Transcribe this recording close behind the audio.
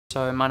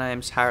So my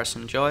name's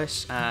Harrison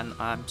Joyce and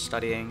I'm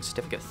studying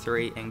Certificate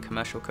 3 in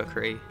Commercial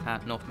Cookery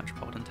at North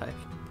Metropolitan TAFE.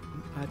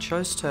 I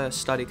chose to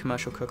study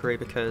Commercial Cookery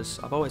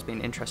because I've always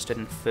been interested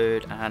in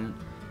food, and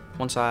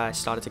once I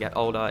started to get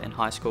older in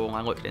high school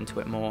I looked into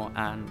it more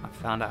and I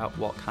found out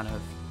what kind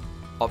of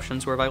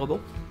options were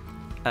available,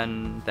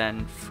 and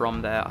then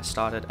from there I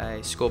started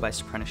a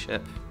school-based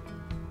apprenticeship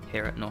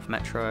here at North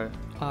Metro.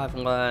 I've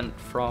learned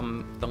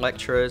from the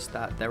lecturers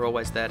that they're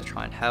always there to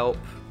try and help,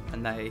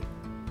 and they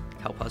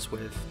help us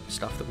with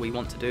stuff that we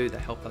want to do. They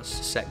help us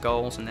set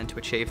goals and then to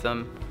achieve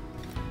them.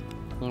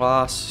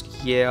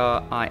 Last year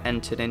I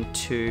entered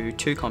into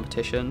 2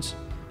 competitions.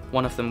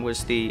 One of them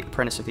was the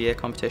Apprentice of the Year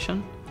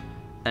competition,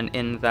 and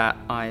in that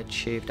I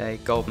achieved a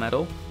gold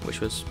medal,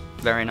 which was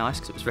very nice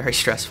because it was very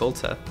stressful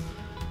to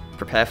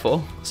prepare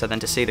for. So then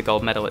to see the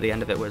gold medal at the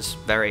end of it was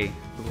very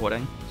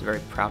rewarding. It was a very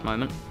proud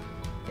moment.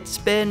 It's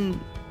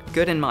been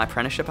good in my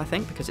apprenticeship, I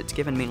think, because it's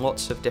given me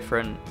lots of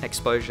different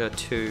exposure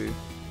to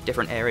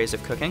different areas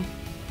of cooking.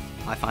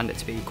 I find it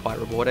to be quite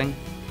rewarding,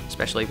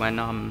 especially when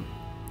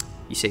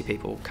you see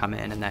people come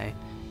in and they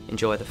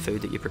enjoy the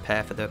food that you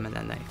prepare for them, and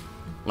then they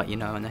let you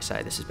know and they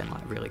say, "This has been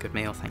like a really good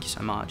meal, thank you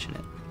so much," and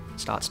it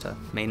starts to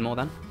mean more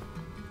then.